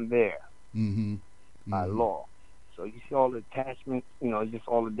from there. By law. So you see all the attachments, just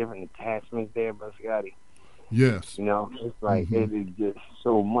all the different attachments there, but Scotty. Yes. It's like it is just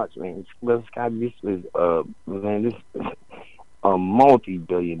so much, man. But Scotty, this is this is a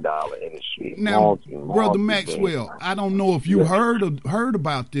multi-billion-dollar industry. Now, Brother Maxwell, I don't know if you heard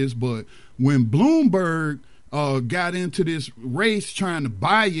about this, but when Bloomberg got into this race trying to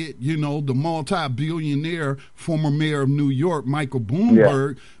buy it, the multi-billionaire former mayor of New York, Michael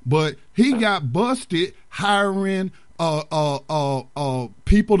Bloomberg, but he got busted hiring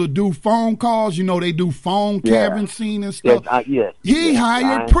people to do phone calls. They do phone canvassing and stuff. He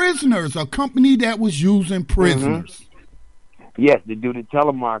hired prisoners, a company that was using prisoners. Yes, to do the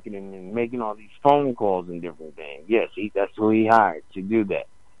telemarketing and making all these phone calls and different things. Yes, that's who he hired to do that.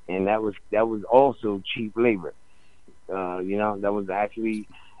 And that was also cheap labor. That was actually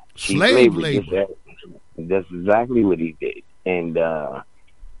cheap slave labor. That's exactly what he did. And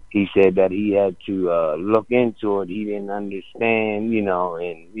he said that he had to look into it. He didn't understand,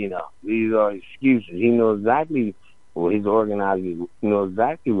 these are excuses. He knows exactly what his organizers know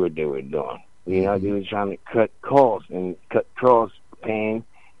exactly what they were doing. They were trying to cut costs and cut cross-paying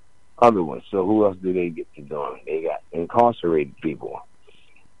other ones. So who else do they get to do? They got incarcerated people.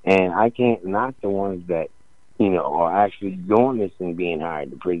 And I can't knock the ones that, are actually doing this and being hired,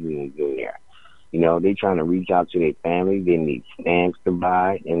 the prisoners in there. They trying to reach out to their family. They need stamps to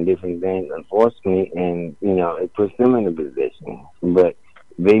buy and different things, unfortunately. And, it puts them in a position. But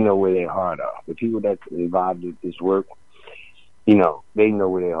they know where their heart are. The people that's involved with this work, they know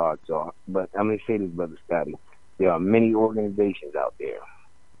where their hearts are. But I'm going to say this, Brother Scotty. There are many organizations out there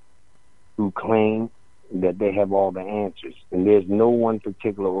who claim that they have all the answers. And there's no one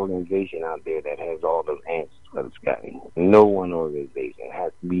particular organization out there that has all those answers, Brother Scotty. No one organization. It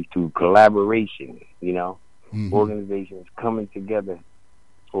has to be through collaboration, organizations coming together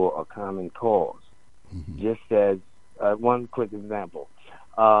for a common cause. Just as one quick example,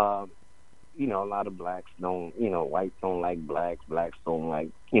 a lot of blacks don't, whites don't like blacks don't like,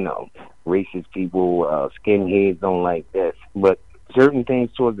 racist people, skinheads don't like this. But certain things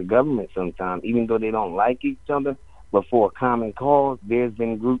towards the government sometimes, even though they don't like each other, but for a common cause, there's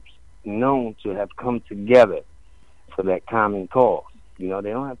been groups known to have come together for that common cause. They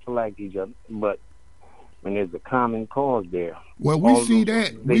don't have to like each other, but when there's a common cause there. Well, we see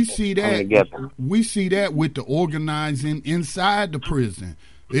that with the organizing inside the prison.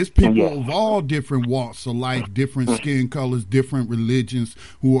 It's people of all different walks of life, different skin colors, different religions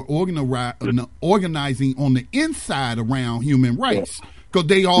who are organizing on the inside around human rights because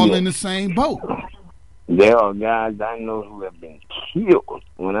they all in the same boat. There are guys I know who have been killed.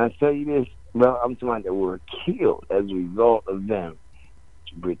 When I tell you this, bro, I'm talking about that were killed as a result of them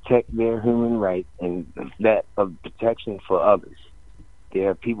to protect their human rights and that of protection for others. There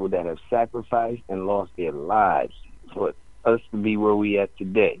are people that have sacrificed and lost their lives for us to be where we at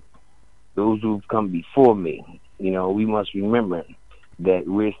today. Those who've come before me, we must remember that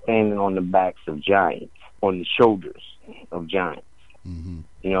we're standing on the backs of giants, on the shoulders of giants.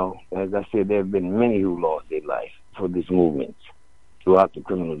 As I said, there have been many who lost their life for this movement throughout the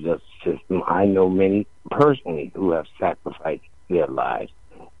criminal justice system. I know many personally who have sacrificed their lives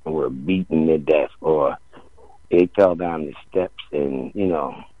and were beaten to death, or they fell down the steps and,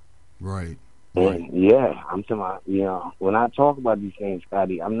 Right. And I'm talking about, when I talk about these things,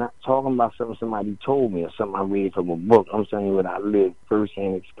 Scotty, I'm not talking about something somebody told me or something I read from a book. I'm telling you what I lived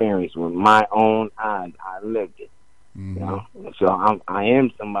firsthand experience with my own eyes. I lived it. So I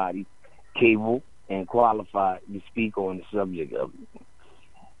am somebody capable and qualified to speak on the subject of it.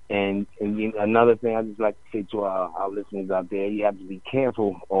 And another thing I just like to say to our listeners out there, you have to be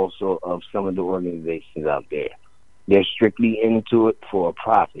careful also of some of the organizations out there. They're strictly into it for a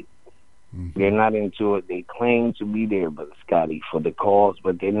profit. They're not into it. They claim to be there, Brother Scotty, for the cause,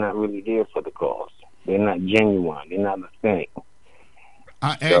 but they're not really there for the cause. They're not genuine. They're not authentic.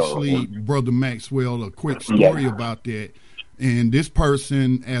 Brother Maxwell, a quick story about that. And this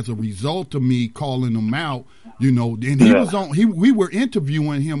person, as a result of me calling him out, you know, and he was on. We were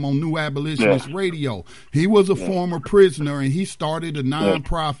interviewing him on New Abolitionist Radio. He was a former prisoner, and he started a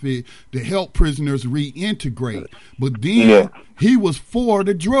nonprofit to help prisoners reintegrate. But then he was for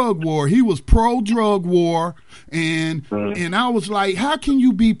the drug war. He was pro drug war, and I was like, how can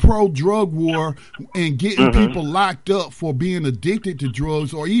you be pro drug war and getting people locked up for being addicted to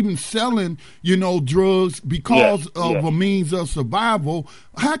drugs or even selling, you know, drugs because of a means of survival?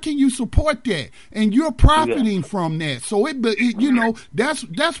 How can you support that? And you're profiting from that. So it you know,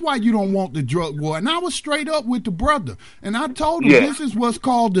 that's why you don't want the drug war. And I was straight up with the brother, and I told him this is what's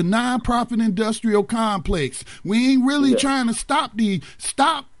called the nonprofit industrial complex. We ain't really trying to stop,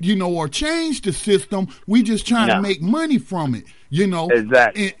 you know, or change the system. We just trying to make money from it. You know,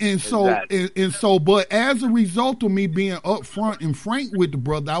 exactly. And so, but as a result of me being upfront and frank with the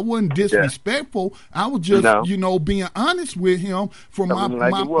brother, I wasn't disrespectful. I was just, you know, being honest with him from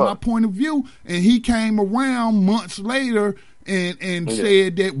my point of view. And he came around months later and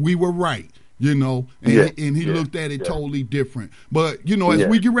said that we were right. You know, and he looked at it totally different. But you know, as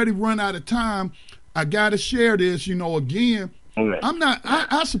we get ready to run out of time, I got to share this. You know, again.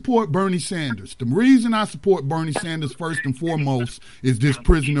 I support Bernie Sanders. The reason I support Bernie Sanders first and foremost is this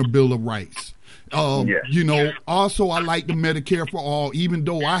prisoner bill of rights. You know, also I like the Medicare for all, even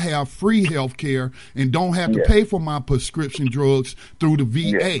though I have free health care and don't have to pay for my prescription drugs through the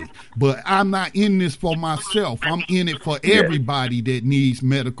VA. But I'm not in this for myself. I'm in it for everybody that needs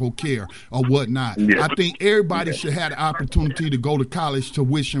medical care or whatnot. I think everybody should have the opportunity to go to college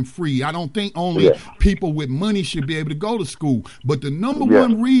tuition free. I don't think only people with money should be able to go to school. But the number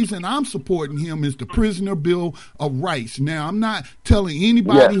one reason I'm supporting him is the prisoner bill of rights. Now, I'm not telling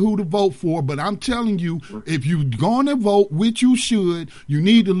anybody who to vote for, but I'm telling you, if you're going to vote, which you should, you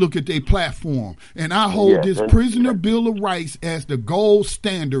need to look at their platform. And I hold this prisoner bill of rights as the gold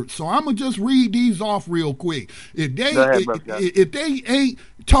standard. So I'm going to just read these off real quick. If they ain't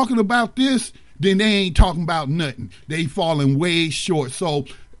talking about this, then they ain't talking about nothing. They falling way short. So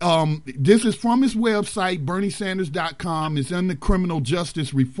this is from his website, BernieSanders.com. It's in the criminal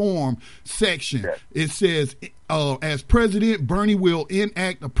justice reform section. It says, as president, Bernie will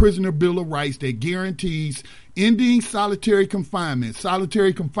enact a prisoner bill of rights that guarantees ending solitary confinement.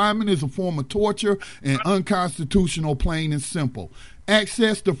 Solitary confinement is a form of torture and unconstitutional, plain and simple.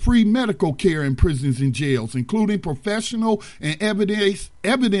 Access to free medical care in prisons and jails, including professional and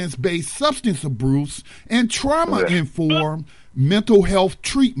evidence-based substance abuse and trauma-informed mental health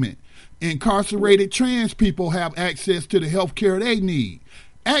treatment. Incarcerated trans people have access to the health care they need.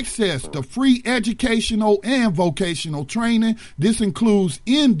 Access to free educational and vocational training. This includes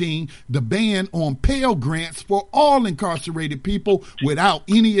ending the ban on Pell Grants for all incarcerated people without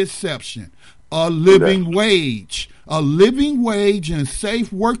any exception. A living wage and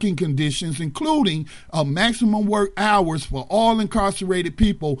safe working conditions, including a maximum work hours for all incarcerated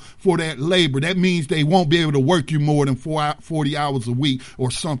people for that labor. That means they won't be able to work you more than 40 hours a week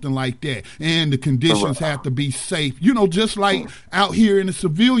or something like that. And the conditions have to be safe. You know, just like out here in the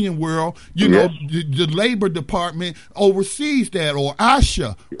civilian world, you know, the Labor Department oversees that, or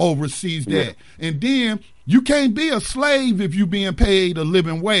OSHA oversees that. And then you can't be a slave if you're being paid a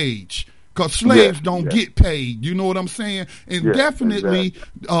living wage. Because slaves don't get paid. You know what I'm saying? And definitely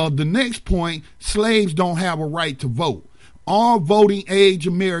the next point, slaves don't have a right to vote. All voting age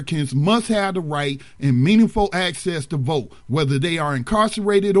Americans must have the right and meaningful access to vote, whether they are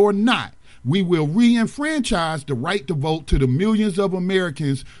incarcerated or not. We will re-enfranchise the right to vote to the millions of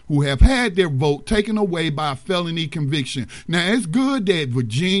Americans who have had their vote taken away by a felony conviction. Now, it's good that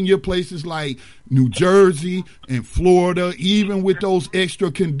Virginia, places like New Jersey and Florida, even with those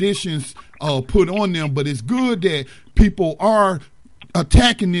extra conditions put on them, but it's good that people are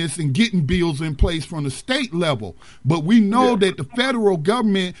attacking this and getting bills in place from the state level. But we know that the federal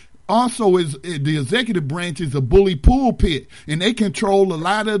government also is, the executive branch is a bully pulpit, and they control a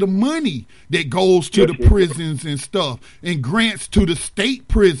lot of the money that goes to the prisons and stuff and grants to the state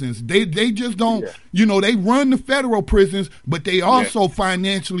prisons. They just don't, you know, they run the federal prisons, but they also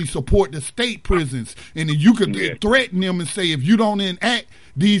financially support the state prisons. And then you could threaten them and say, if you don't enact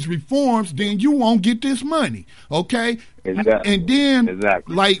these reforms, then you won't get this money. Okay? Exactly. And then,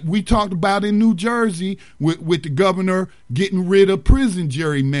 like we talked about in New Jersey with the governor getting rid of prison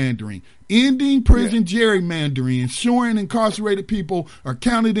gerrymandering, ending prison gerrymandering, ensuring incarcerated people are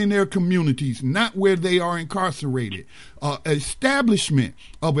counted in their communities, not where they are incarcerated. Establishment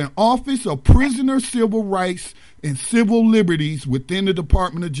of an Office of Prisoner Civil Rights and Civil Liberties within the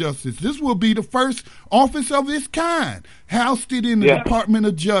Department of Justice. This will be the first office of its kind, housed in the Department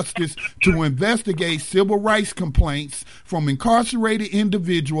of Justice to investigate civil rights complaints from incarcerated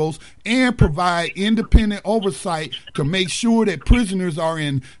individuals and provide independent oversight to make sure that prisoners are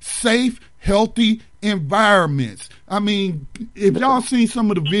in safe, healthy environments. I mean, if y'all seen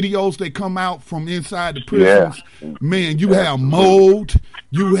some of the videos that come out from inside the prisons, man, you have mold,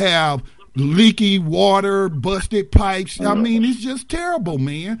 you have leaky water, busted pipes. I mean, it's just terrible,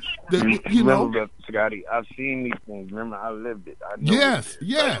 man. Remember, Scotty, I've seen these things. Remember, I lived it. I know yes.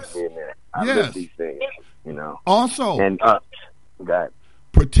 I lived these things, Also, and God.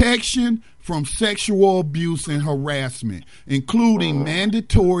 Protection from sexual abuse and harassment, including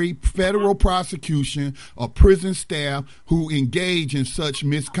mandatory federal prosecution of prison staff who engage in such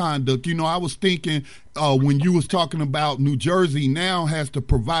misconduct. I was thinking when you was talking about New Jersey now has to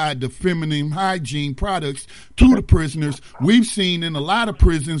provide the feminine hygiene products to the prisoners. We've seen in a lot of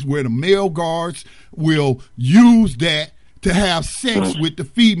prisons where the male guards will use that to have sex with the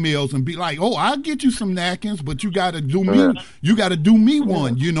females and be like, "Oh, I'll get you some napkins, but you got to do me. You got to do me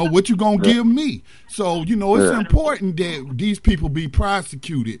one. What you gonna give me?" So it's important that these people be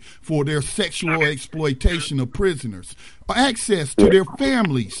prosecuted for their sexual exploitation of prisoners. Access to their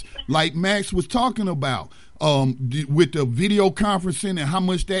families, like Max was talking about, with the video conferencing and how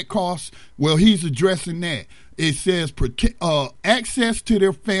much that costs. Well, he's addressing that. It says access to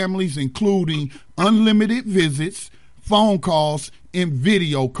their families, including unlimited visits, phone calls, and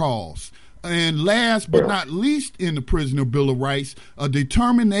video calls. And last but not least in the Prisoner Bill of Rights, a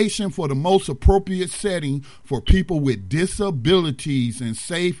determination for the most appropriate setting for people with disabilities and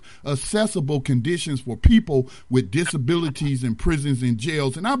safe, accessible conditions for people with disabilities in prisons and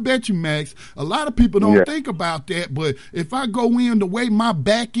jails. And I bet you, Max, a lot of people don't think about that, but if I go in the way my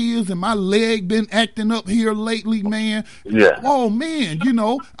back is and my leg been acting up here lately, man, oh man,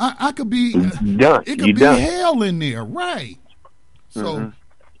 I could be, it could be hell in there, right? So,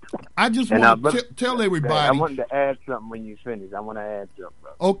 I just want to tell everybody. I wanted to add something when you finish. I want to add something,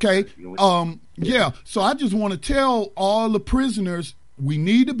 brother. Okay. So I just want to tell all the prisoners we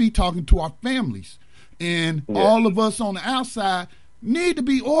need to be talking to our families. And all of us on the outside need to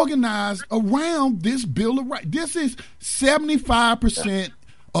be organized around this Bill of Rights. This is 75%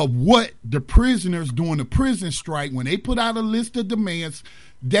 of what the prisoners during the prison strike, when they put out a list of demands,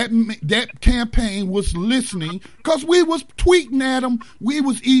 that campaign was listening, because we was tweeting at them, we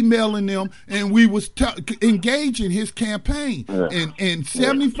was emailing them, and we was engaging his campaign. And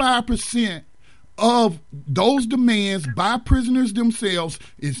 75% of those demands by prisoners themselves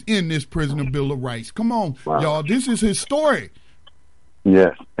is in this Prisoner Bill of Rights. Come on, y'all. This is historic.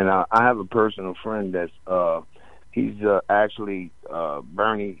 Yes, and I have a personal friend that's he's actually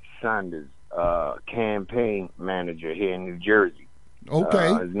Bernie Sanders' campaign manager here in New Jersey.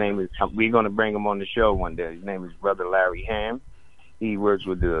 Okay. His name is. We're going to bring him on the show one day. His name is Brother Larry Ham. He works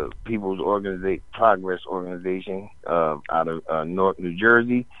with the People's Progress Organization out of North New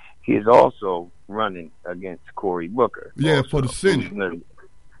Jersey. He is also running against Cory Booker. Yeah, for the Senate.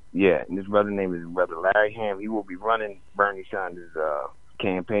 Yeah, and this brother name is Brother Larry Ham. He will be running Bernie Sanders'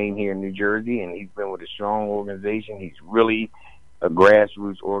 campaign here in New Jersey, and he's been with a strong organization. He's really a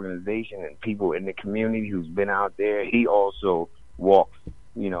grassroots organization, and people in the community who's been out there. He also walks,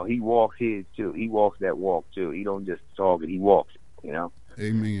 he walks his too. He walks that walk too. He don't just talk it, he walks it,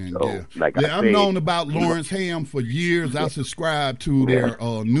 Amen. So, I've known about Lawrence Ham for years. I subscribe to their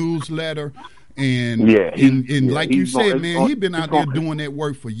newsletter, and like you said, man, he's been out there doing that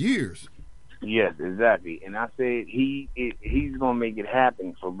work for years. Yes, exactly. And I said he's gonna make it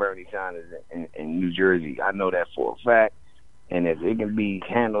happen for Bernie Sanders in New Jersey. I know that for a fact. And if it can be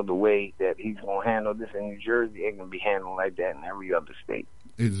handled the way that he's going to handle this in New Jersey, it can be handled like that in every other state.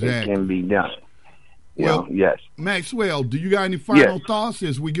 Exactly. It can be done. Yes. Maxwell, do you got any final thoughts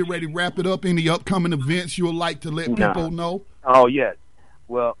as we get ready to wrap it up? Any upcoming events you would like to let people know? Oh, yes.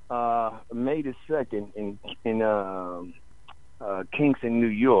 Well, May the 2nd in Kingston, New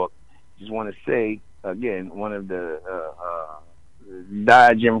York, just want to say, again, one of the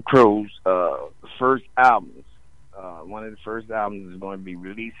Die Jim Crow's first albums. One of the first albums is going to be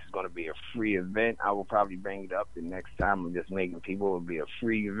released. It's going to be a free event. I will probably bring it up the next time. I'm just making people. It will be a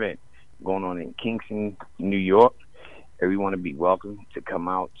free event going on in Kingston, New York. Everyone will be welcome to come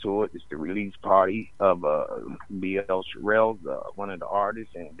out to it. It's the release party of B.L. Sherrill, one of the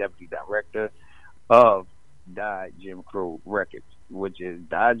artists and deputy director of Die Jim Crow Records, which is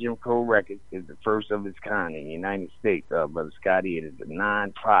Die Jim Crow Records is the first of its kind in the United States. Brother Scotty, it is a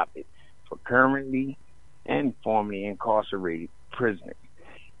non-profit for currently and formerly incarcerated prisoners.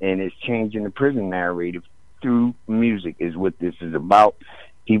 And it's changing the prison narrative through music is what this is about.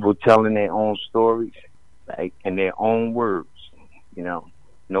 People telling their own stories, like, in their own words.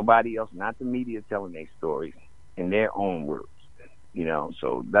 Nobody else, not the media, telling their stories. in their own words. You know,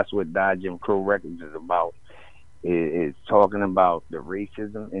 so that's what Die Jim Crow Records is about. It's talking about the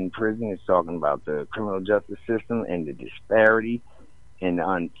racism in prison. It's talking about the criminal justice system and the disparity and the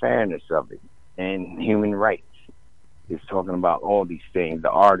unfairness of it, and human rights. It's talking about all these things. The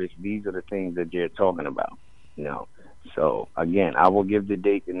artists, these are the things that they're talking about, you know. So, again, I will give the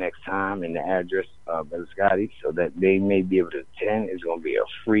date the next time and the address, Brother Scotty, so that they may be able to attend. It's going to be a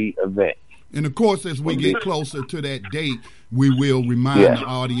free event. And, of course, as we get closer to that date, we will remind the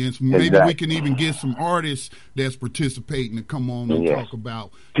audience. Maybe we can even get some artists that's participating to come on and talk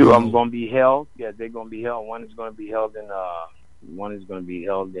about. Two of them going to be held. Yeah, they're going to be held. One is going to be held in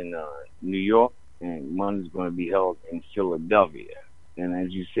New York, and one is going to be held in Philadelphia. And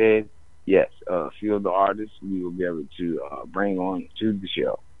as you said, yes, a few of the artists we will be able to bring on to the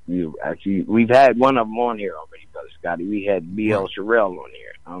show. We've had one of them on here already, Brother Scotty. We had B.L. Sherrill on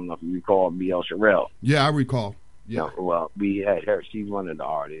here. I don't know if you recall B.L. Sherrill. Yeah, I recall. Yeah. No, well, we had her. She's one of the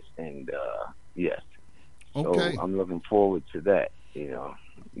artists, and yes. Okay. So I'm looking forward to that. You know.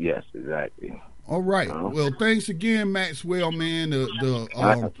 Yes, exactly. All right. Well, thanks again, Maxwell, man. Let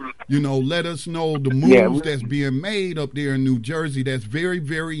us know the moves that's being made up there in New Jersey. That's very,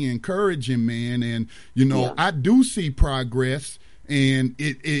 very encouraging, man. And I do see progress. And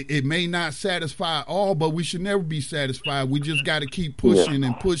it may not satisfy all, but we should never be satisfied. We just got to keep pushing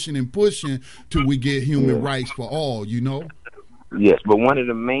and pushing and pushing till we get human rights for all, you know? Yes, but one of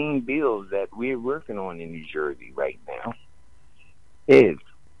the main bills that we're working on in New Jersey right now is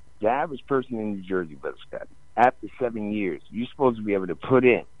the average person in New Jersey, Brother Scott, after 7 years, you're supposed to be able to put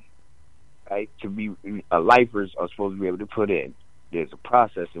in, right? To be lifers are supposed to be able to put in. There's a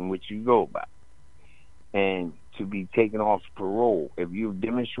process in which you go by. And to be taken off parole, if you've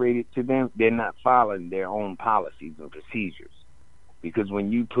demonstrated to them, they're not following their own policies and procedures. Because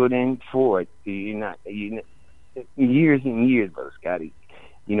when you put in for it, years and years, Brother Scotty,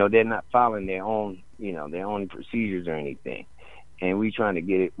 they're not following their own procedures or anything. And we trying to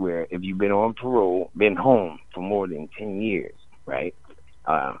get it where if you've been on parole, been home for more than 10 years, right?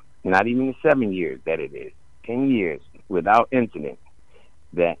 Not even the 7 years that it is, 10 years without incident,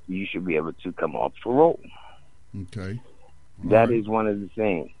 that you should be able to come off parole. Okay. That is one of the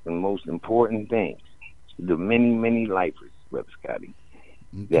things, the most important things. The many, many lifers, Brother Scotty,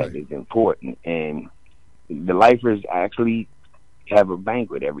 that is important. And the lifers actually have a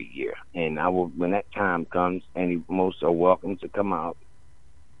banquet every year. And when that time comes, most are welcome to come out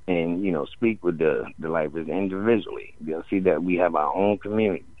and, speak with the lifers individually. They'll see that we have our own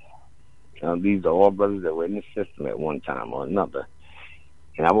community. These are all brothers that were in the system at one time or another.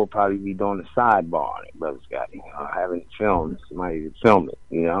 And I will probably be doing a sidebar on it, Brother Scotty. Having somebody to film it,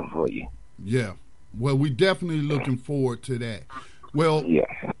 for you. Yeah. Well, we're definitely looking forward to that. Well,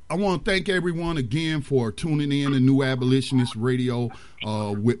 I want to thank everyone again for tuning in to New Abolitionist Radio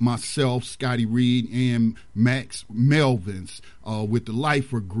with myself, Scotty Reed, and Max Melvins with the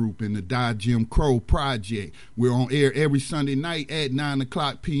Lifer Group and the Die Jim Crow Project. We're on air every Sunday night at 9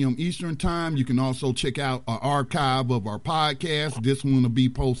 o'clock p.m. Eastern Time. You can also check out our archive of our podcast. This one will be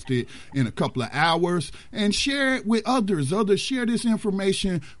posted in a couple of hours. And share it with others. Share this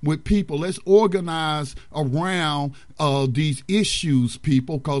information with people. Let's organize around these issues,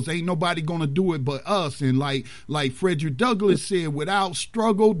 people, because ain't nobody going to do it but us. And like Frederick Douglass said, without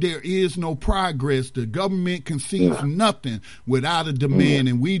struggle, there is no progress. The government concedes nothing without a demand,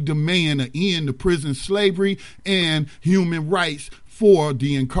 and we demand an end to prison slavery and human rights for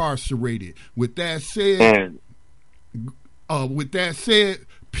the incarcerated. With that said,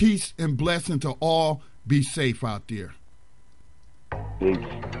 peace and blessing to all. Be safe out there. Peace.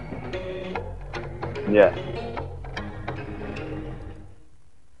 Yeah.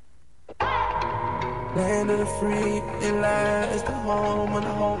 Land of the free, it lies the home of the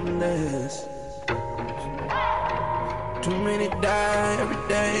homeless. Too many die every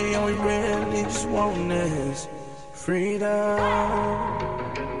day, and we really just want this freedom.